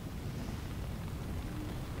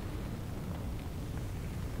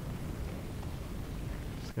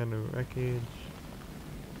 Scan the wreckage.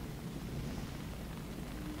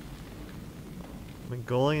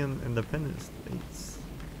 Mongolian Independent States.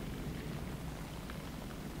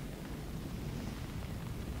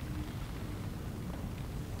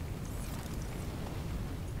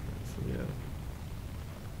 So yeah. You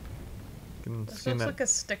can This scan looks that. like a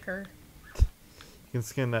sticker. You can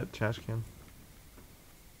scan that trash can.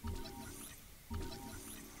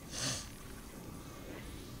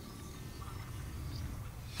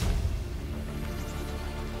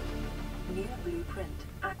 New blueprint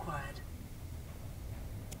acquired.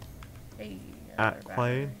 Hey, At another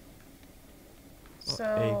Clay. battery. Oh,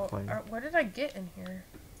 So, a Clay. what did I get in here?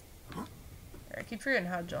 I keep forgetting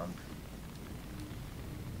how to jump.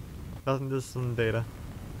 Nothing, just some data.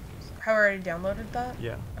 Have I already downloaded that?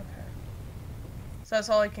 Yeah. Okay. So that's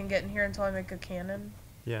all I can get in here until I make a cannon?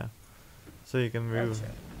 Yeah. So you can move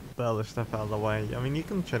Gotcha. the other stuff out of the way. I mean, you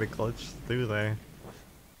can try to glitch through there.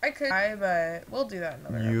 I could try, but we'll do that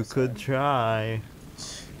another You could episode. try.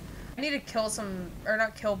 I need to kill some, or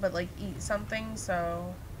not kill, but like eat something,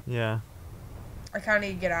 so Yeah. I kind of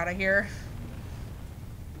need to get out of here.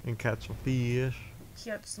 And catch a fish.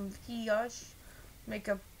 Get some fish. Make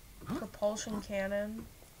a propulsion cannon.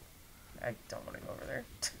 I don't want to go over there.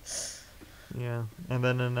 Yeah. And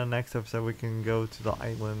then in the next episode, we can go to the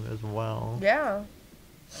island as well. Yeah.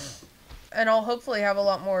 And I'll hopefully have a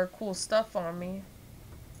lot more cool stuff on me.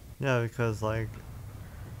 Yeah, because, like,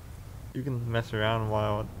 you can mess around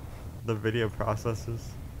while the video processes.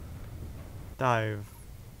 Dive.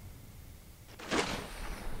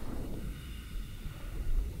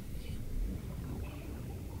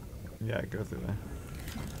 Yeah, go through there.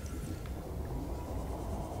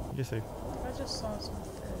 You're safe. I just saw some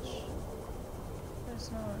fish.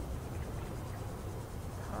 There's not.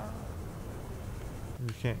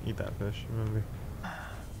 You can't eat that fish, remember.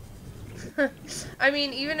 I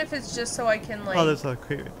mean, even if it's just so I can, like... Oh, there's a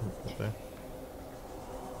crate right there.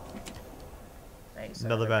 Nice,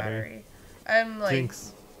 Another battery. I'm, like,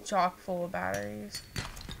 Jinx. chock full of batteries.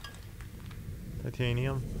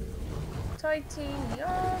 Titanium.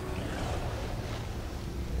 Titanium!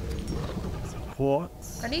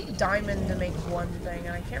 Quartz. I need diamond to make one thing,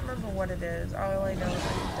 and I can't remember what it is. All I know is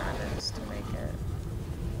I need diamonds to make it.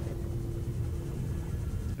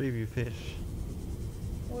 Baby fish.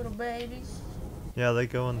 Little babies. Yeah, they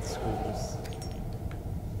go in schools.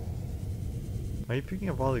 Why are you picking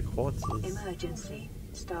up all the quartzes? Emergency.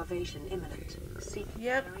 Starvation imminent. Seek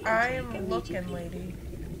Yep, calorie I intake am looking, immediately. lady.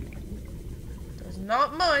 There's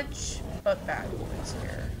not much, but bad boys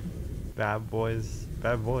here. Bad boys.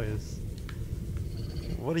 Bad boys.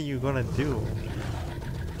 What are you gonna do?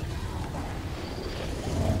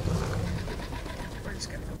 We're just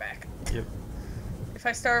gonna go back. Yep. If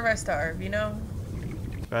I starve, you know?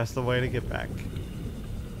 That's the way to get back.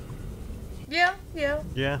 Yeah, yeah.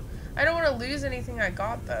 Yeah. I don't want to lose anything I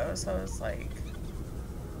got, though, so it's like...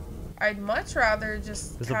 I'd much rather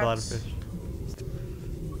just There's a catch... bladderfish.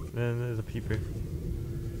 Then there's a peeper.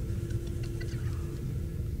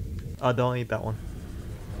 Oh, don't eat that one.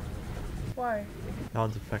 Why? That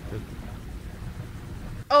one's infected.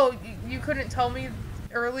 Oh, you couldn't tell me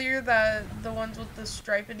earlier that the ones with the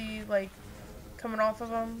stripedy, like, coming off of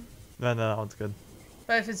them? No, that one's good.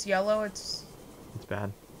 But if it's yellow, it's... It's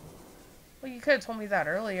bad. Well, you could have told me that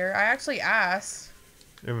earlier. I actually asked.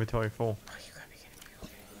 Inventory full. Oh, you gotta be kidding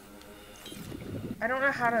me. Okay. I don't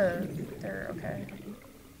know how to... There, okay.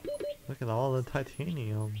 Look at all the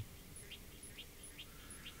titanium.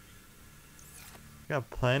 got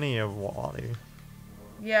plenty of water.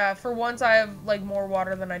 Yeah, for once I have like more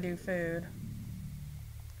water than I do food.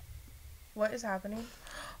 What is happening?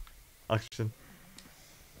 Oxygen.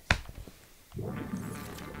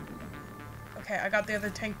 Okay, I got the other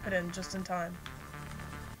tank put in just in time.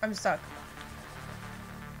 I'm stuck.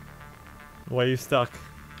 Why are you stuck?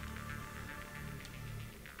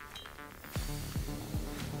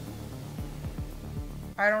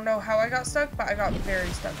 I don't know how I got stuck, but I got very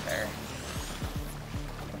stuck there.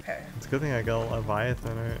 Okay. It's a good thing I got a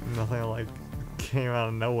Leviathan or nothing like came out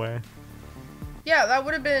of nowhere. Yeah, that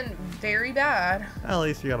would have been very bad. At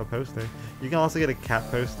least you got a poster. You can also get a cat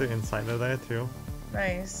poster inside of there too.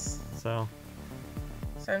 Nice. So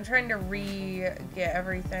I'm trying to get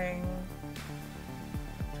everything.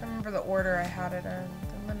 I'm trying to remember the order I had it in.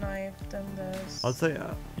 Then the knife, then this. I'd say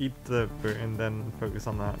eat the fruit and then focus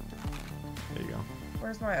on that. There you go.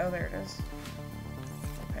 Where's my... Oh, there it is.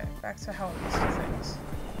 Okay, back to how I used to things.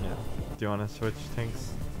 Yeah. Do you want to switch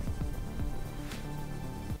tanks?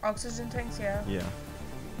 Oxygen tanks, yeah. Yeah.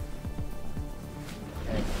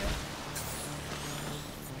 There you go.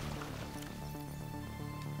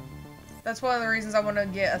 That's one of the reasons I want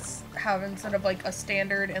to have instead of like a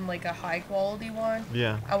standard and like a high quality one.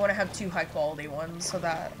 Yeah. I want to have 2 high quality ones so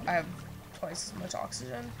that I have twice as much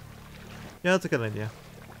oxygen. Yeah, that's a good idea.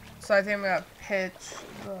 So I think I'm gonna pitch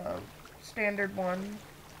the standard one.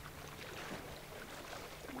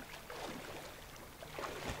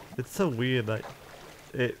 It's so weird that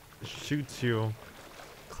it shoots you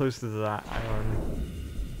close to that island.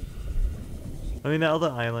 I mean, the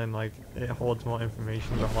other island, like, it holds more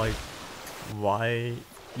information about, like, why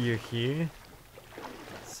you're here.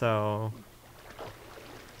 So,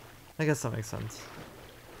 I guess that makes sense.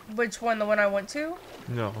 Which one? The one I went to?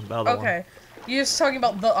 No, the other one. Okay. You're just talking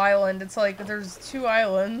about the island. It's like there's 2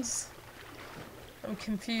 islands. I'm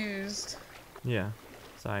confused. Yeah.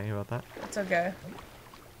 Sorry about that. It's okay.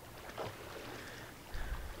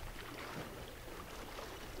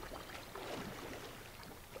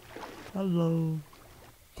 Hello.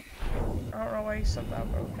 I don't know why you said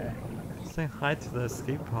that, but okay. Say hi to the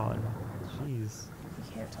escape pod. Jeez.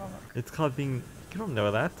 You can't talk. It's called being... You don't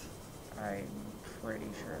know that. I'm pretty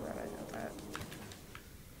sure that I know that.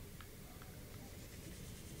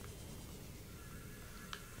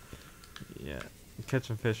 Yeah. Catch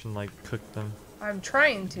some fish and, like, cook them. I'm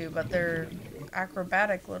trying to, but they're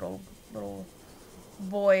acrobatic little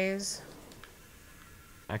boys.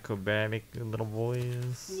 Acrobatic little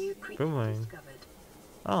boys. New creature Boomerang. discovered.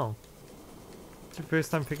 Oh. It's your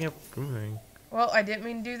first time picking up boomerang. Well, I didn't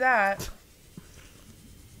mean to do that.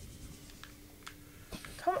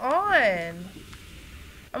 Come on.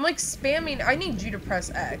 I'm like spamming. I need you to press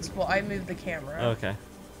X while I move the camera. Okay.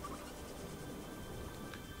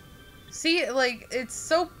 See, like, it's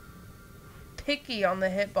so picky on the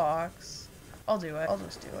hitbox. I'll do it. I'll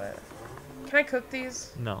just do it. Can I cook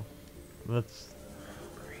these? No. Let's...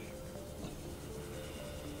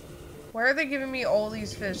 Why are they giving me all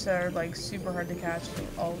these fish that are, like, super hard to catch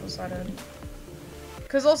all of a sudden?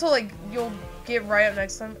 Because also, like, you'll get right up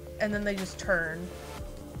next to them, and then they just turn.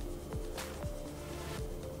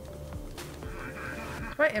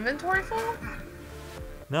 Is my inventory full?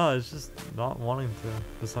 No, it's just not wanting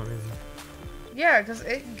to for some reason. Yeah, because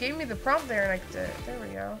it gave me the prompt there, and I did it. There we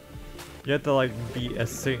go. You have to, like, be a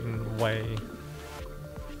certain way.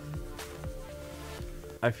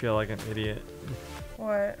 I feel like an idiot.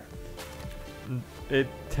 What? It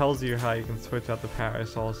tells you how you can switch out the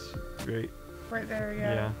parasols. Great. Right there,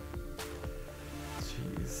 yeah. Yeah.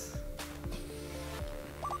 Jeez.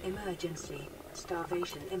 Emergency.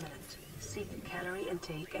 Starvation imminent. Seek calorie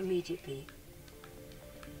intake immediately.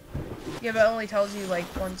 Yeah, but it only tells you, like,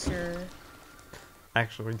 once you're...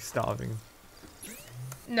 Actually starving.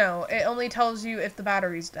 No, it only tells you if the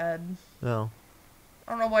battery's dead. No.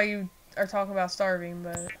 I don't know why you are talking about starving,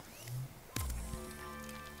 but...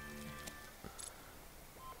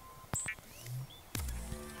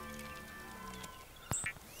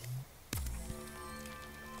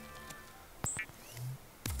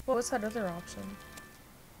 Well, what's that other option?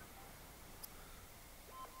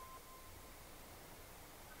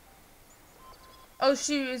 Oh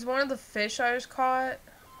shoot, is one of the fish I just caught?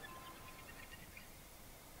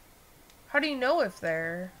 How do you know if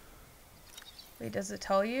they're... Wait, does it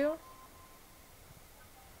tell you?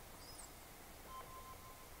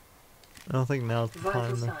 I don't think now's the Vital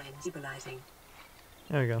time. signs stabilizing.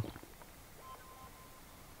 There we go.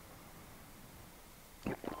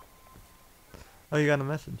 Oh, you got a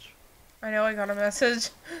message. I know I got a message.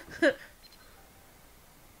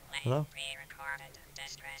 Hello?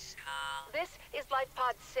 This is Life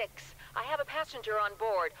Pod 6. I have a passenger on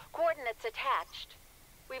board. Coordinates attached.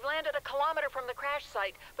 We've landed a kilometer from the crash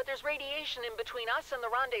site, but there's radiation in between us and the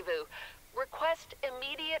rendezvous. Request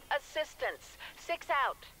immediate assistance. 6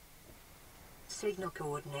 out. Signal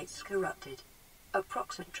coordinates corrupted.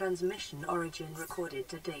 Approximate transmission origin recorded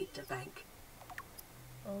to data bank.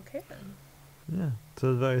 Okay then. Yeah.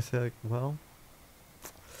 So it's very sick. Well.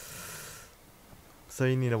 So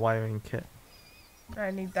you need a wiring kit.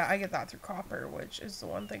 I need that. I get that through copper, which is the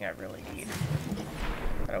one thing I really need.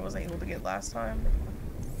 That I wasn't able to get last time.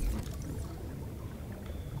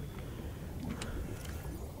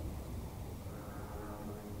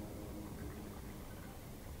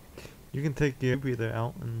 You can take your breather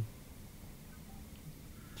out and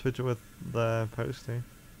switch it with the poster.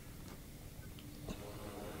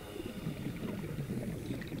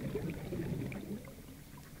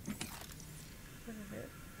 Where did it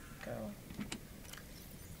go?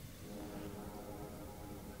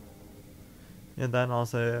 And then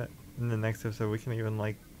also in the next episode we can even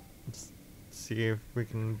like see if we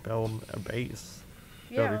can build a base.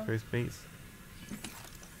 Build Yeah. your first base.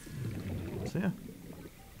 So yeah.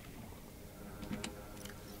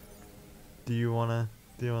 Do you wanna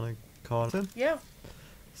call it in? Yeah.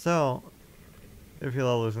 So if you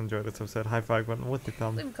always enjoyed this episode, high five button with your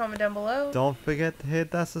thumb. Leave a comment down below. Don't forget to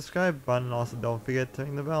hit that subscribe button. Also, don't forget to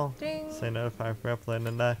ring the bell. Ding. Stay notified for uploading.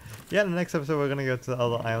 And yeah, in the next episode, we're gonna go to the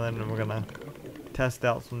other island and we're gonna test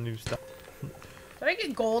out some new stuff. Did I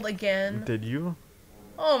get gold again? Did you?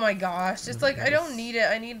 Oh my gosh. It's like, I don't Nice. need it.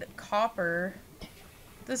 I need copper.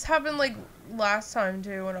 This happened like last time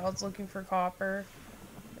too when I was looking for copper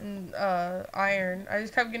and iron. I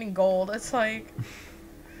just kept getting gold. It's like...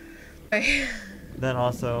 Then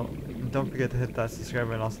also, don't forget to hit that subscribe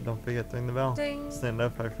button. Also, don't forget to ring the bell. Ding. Stay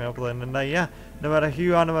notified for uploading. And yeah, no matter who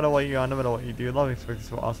you are, no matter what you are, no matter what you do, love and respect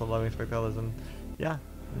yourself, also love and respect others. And yeah,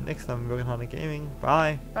 next time, Broken Hunter Gaming.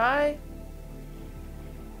 Bye. Bye.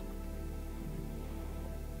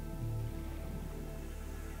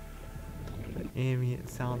 Ambient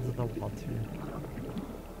sounds of the water.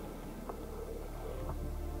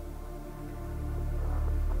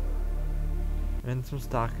 And some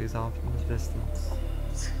stalkers off in the distance.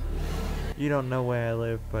 You don't know where I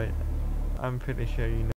live, but I'm pretty sure you know.